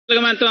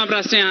ගමන්තුමා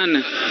ප්‍රශ්නය අහන්න.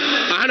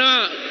 අහනවා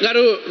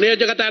ගරු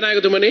නියෝජ්‍ය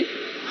කතානායකතුමනි.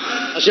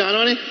 ප්‍රශ්න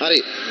අහනවනේ. හරි.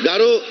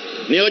 ගරු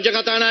නියෝජ්‍ය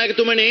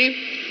කතානායකතුමනි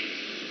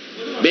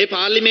මේ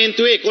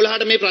පාර්ලිමේන්තුවේ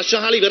 11ට මේ ප්‍රශ්න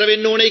අහලා ඉවර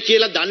වෙන්න ඕනේ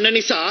කියලා දන්න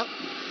නිසා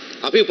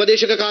අපි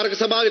උපදේශක කාරක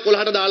සභාව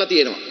 11ට දාලා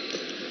තියෙනවා.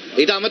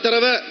 ඊට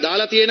අමතරව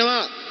දාලා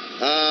තියෙනවා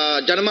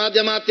ජනමාධ්‍ය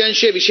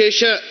අමාත්‍යාංශයේ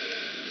විශේෂ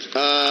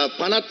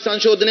පනත්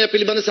සංශෝධනය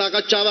පිළිබඳ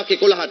සාකච්ඡාවක්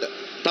 11ට.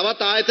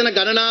 තවත් ආයතන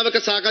ගණනාවක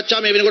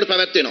සාකච්ඡා මේ වෙනකොට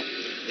පැවැත්වෙනවා.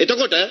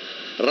 එතකොට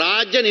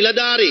රාජ්‍ය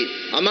නිලධාරී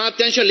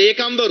අමාත්‍යාංශ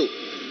ලේකම්වරු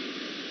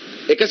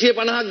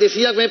 150ක්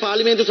 200ක් මේ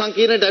පාර්ලිමේන්තු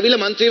සංකීර්ණයට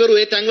ඇවිල්ලා മന്ത്രിවරු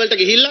ඒ තැන්වලට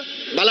ගිහිල්ලා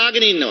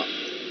බලාගෙන ඉන්නවා.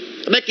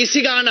 හැබැයි කිසි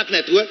ගාණක්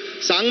නැතුව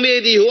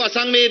සංවේදී හෝ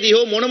අසංවේදී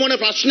හෝ මොන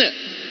ප්‍රශ්න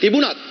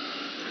තිබුණත්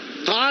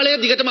කාලය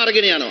දිගටම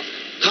අරගෙන යනවා.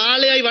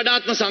 කාලයයි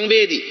වඩාත්ම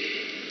සංවේදී.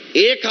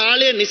 ඒ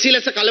කාලය නිසි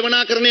ලෙස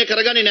කළමනාකරණය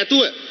කරගන්නේ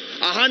නැතුව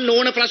අහන්න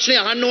ඕන ප්‍රශ්නේ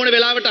අහන්න ඕන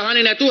වෙලාවට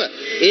අහන්නේ නැතුව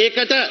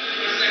ඒකට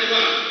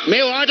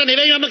මේ ඔයාට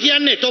නෙවෙයි මම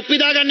කියන්නේ තොප්පි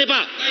දාගන්න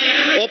එපා.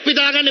 ඔප්පි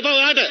දාගන්න එපා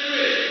ඔයාට.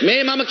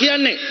 මේ මම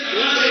කියන්නේ.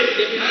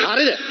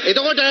 හරිද?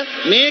 එතකොට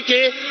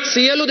මේකේ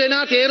සියලු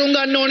දෙනා තේරුම්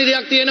ගන්න ඕනි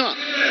දෙයක් තියෙනවා.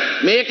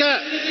 මේක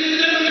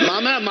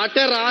මට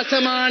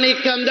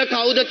රාසමාණික්කම්ද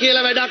කවුද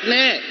කියලා වැඩක්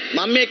නැහැ.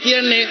 මම මේ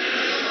කියන්නේ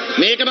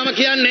මේක මම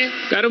කියන්නේ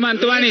ගරු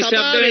මන්තුමානි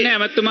ශබ්ද වෙන්නේ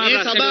අමතුමා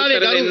ප්‍රශ්නෙට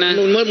උත්තර දෙන්න.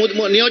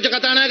 නියෝජ්‍ය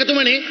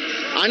කතානායකතුමනි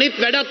අනිත්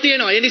වැඩක්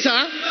තියෙනවා. ඒ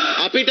නිසා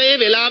අපිට මේ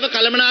වෙලාව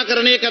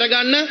කළමනාකරණය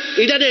කරගන්න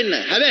ඉඩ දෙන්න.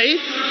 හැබැයි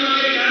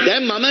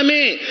දැන් මම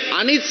මේ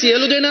අනිත්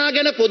සියලු දෙනා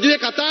ගැන පොදුවේ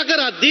කතා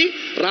කරද්දී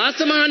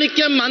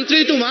රාසමාණික්කම්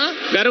മന്ത്രിතුමා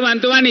ගරු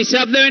මන්තුමානි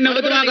නිශ්ශබ්ද වෙන්න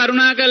ඔබතුමා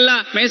කරුණා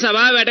කළා මේ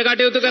සභාව වැඩ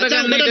කටයුතු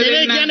කරගන්න ඉඩ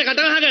දෙන්න. කියන්නේ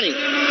කතා අහගනි.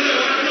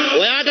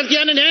 ඔයාට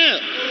කියන්නේ නෑ.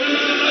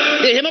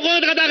 එහෙම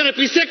කොහොමද කතා කරන්නේ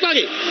පිස්සෙක්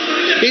වගේ.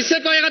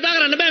 පිස්සෙක් වගේ කතා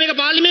කරන්න බෑ මේක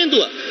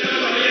පාර්ලිමේන්තුව.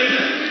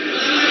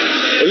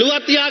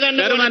 ඔළුවත්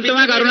තියාගන්න. ගරු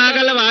මන්තුමා කරුණා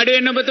කළා වාඩි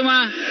වෙන්න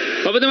ඔබතුමා.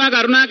 ඔබතුමා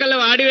කරුණා කළා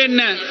වාඩි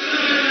වෙන්න.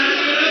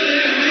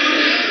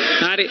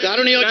 හරි.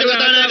 ගරු නියෝජ්‍ය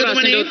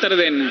කතානායකතුමනි උත්තර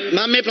දෙන්න.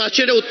 මම මේ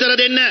ප්‍රශ්නෙට උත්තර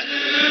දෙන්න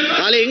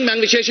කලින්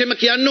මම විශේෂයෙන්ම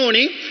කියන්න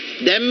ඕනි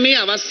දැන් මේ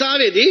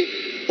අවස්ථාවේදී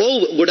ඔව්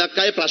ගොඩක්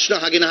අය ප්‍රශ්න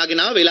අහගෙන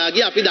වෙලා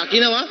ගියා අපි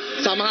දකිනවා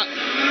සමහර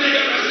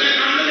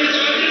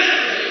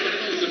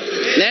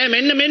නෑ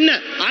මෙන්න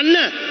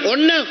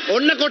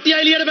ඔන්න කොටිය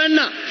එළියට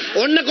බැන්නා.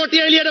 ඔන්න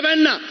කොටිය එළියට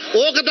බැන්නා.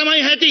 ඕක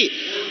තමයි හැටි.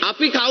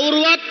 අපි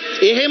කවුරුවත්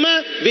එහෙම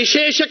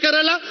විශේෂ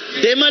කරලා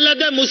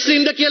දෙමළද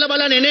මුස්ලිම්ද කියලා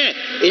බලන්නේ නෑ.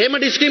 එහෙම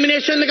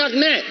ඩිස්ක්‍රිමිනේෂන් එකක්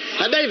නෑ.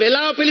 හැබැයි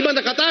වෙලාව පිළිබඳ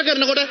කතා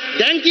කරනකොට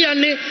දැන්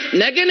කියන්නේ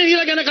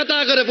නැගෙනහිර ගැන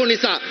කතා කරපු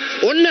නිසා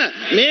ඔන්න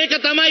මේක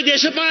තමයි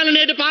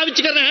දේශපාලනයට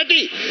පාවිච්චි කරන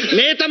හැටි.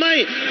 මේ තමයි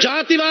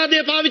ජාතිවාදය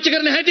පාවිච්චි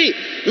කරන හැටි.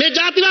 මේ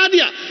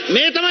ජාතිවාදියා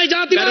මේ තමයි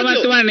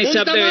ජාතිවාදියෝ.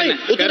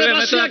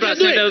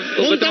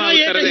 උන්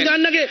තමයි ඒක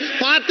හිතන්නගේ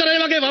පාත්‍රය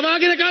වගේ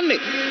වවාගෙන කන්නේ.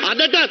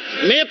 අදටත්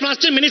මේ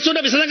ප්‍රශ්නේ මිනිස්සුන්ට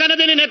විසඳ ගන්න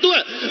දෙන්නේ නැතුව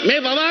මේ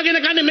වවාගෙන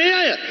කන්නේ මේ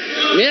අය.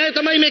 මේ අය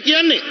තමයි මේ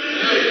කියන්නේ.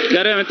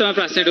 ගරු මන්තුමා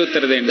ප්‍රශ්නෙට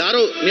උත්තර දෙන්න.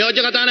 ගරු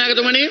නියෝජ්‍ය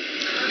කතානායකතුමනි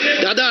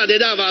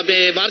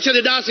මේ වර්ෂ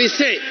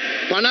 2020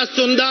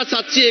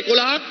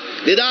 53711ක්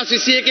 2021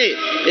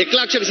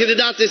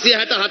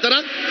 1,22,264ක්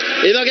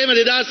ඒ වගේම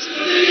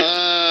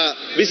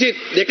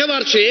 2022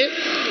 වර්ෂයේ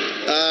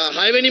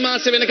 6 වෙනි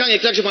මාසේ වෙනකන්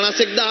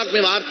 1,51,000ක්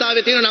මේ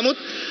වාර්තාවේ තියෙන නමුත්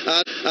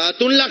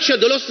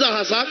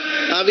 3,12,000ක්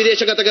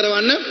විදේශගත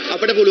කරවන්න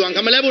අපිට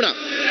පුළුවන්කම ලැබුණා.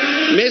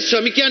 මේ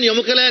ශ්‍රමිකයන්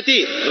යොමු කළ ඇති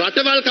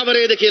රටවල්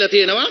කවරේද කියලා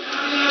තියෙනවා.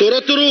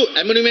 තොරතුරු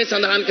ඇමුණුමේ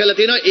සඳහන් කරලා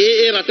තියෙනවා.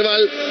 ඒ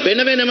රටවල්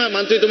වෙනම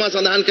മന്ത്രിතුමා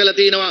සඳහන් කරලා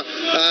තියෙනවා.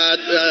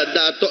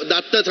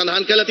 දත්ත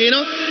සඳහන් කරලා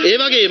තියෙනවා. ඒ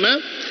වගේම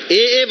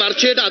ඒ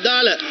වර්ෂයට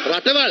අදාළ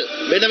රටවල්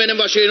වෙන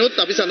වශයෙන්ුත්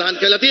අපි සඳහන්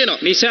කරලා තියෙනවා.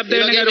 නිශ්ශබ්ද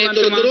වෙන ගරු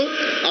මන්තුමා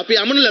අපි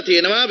අමුණලා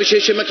තියෙනවා.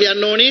 විශේෂයෙන්ම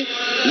කියන්න ඕනි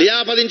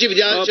ලියාපදිංචි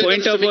විද්‍යාර්ථී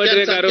point of order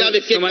කරු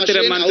සමන්තර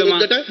මන්තුමා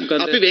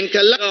අපි වෙන්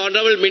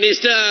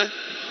කළා.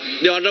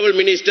 The Honourable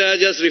Minister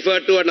just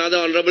referred to another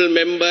Honourable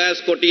Member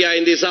as Kotia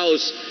in this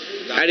House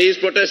and he is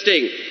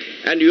protesting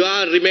and you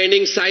are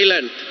remaining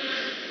silent.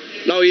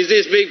 Now is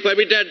this being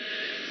permitted?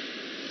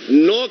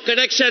 No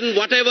connection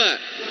whatever.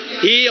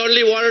 He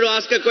only wanted to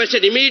ask a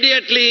question.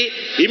 Immediately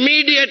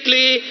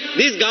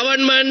this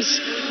government's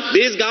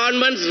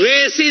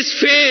racist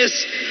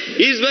face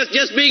was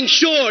just being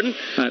shown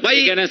by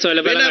when a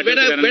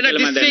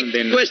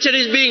district question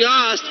is being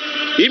asked,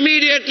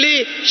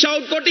 immediately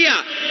shout Kotia,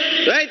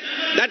 right?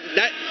 That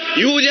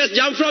you just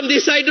jump from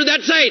this side to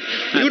that side.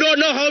 You don't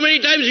know how many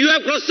times you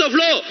have crossed the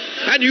floor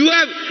and you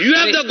have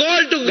the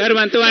goal to ගරු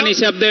මන්තුමා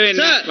නිශ්ශබ්ද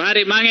වෙන්න.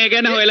 හරි මම ඒ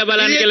ගැන හොයලා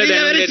බලන්න කියලා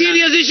දැනුම් දෙන්න. This is a very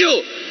serious issue.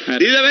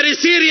 This is a very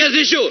serious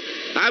issue.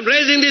 I am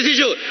raising this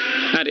issue.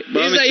 හරි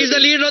He is the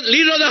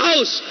leader of the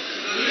house.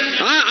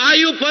 Are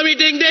you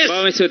permitting this?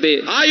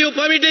 Are you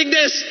permitting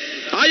this?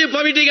 Are you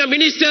permitting a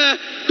minister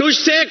to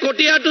say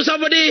Kotia to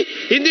somebody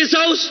in this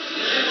house?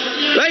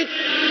 Right?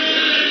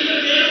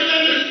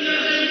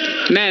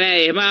 නෑ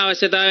එහෙම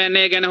අවශ්‍යතාවයක්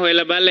නැහැ. ගැන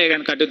හොයලා බලලා ඒ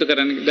ගැන කටයුතු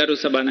කරන්න ගරු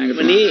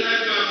සභානායකතුමනි.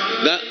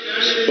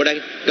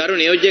 ගරු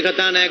නියෝජ්‍ය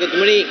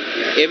කතානායකතුමනි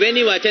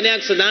එවැනි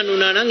වචනයක් සඳහන්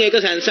වුණා නම් ඒක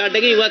සෙන්සර්ඩ්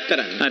එකේ ඉවත්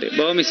කරන්න. හරි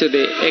බොහොම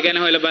ස්තුතියි. ඒ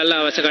ගැන හොයලා බලලා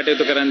අවශ්‍ය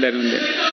කටයුතු කරන්න දැනුම් දෙන්න.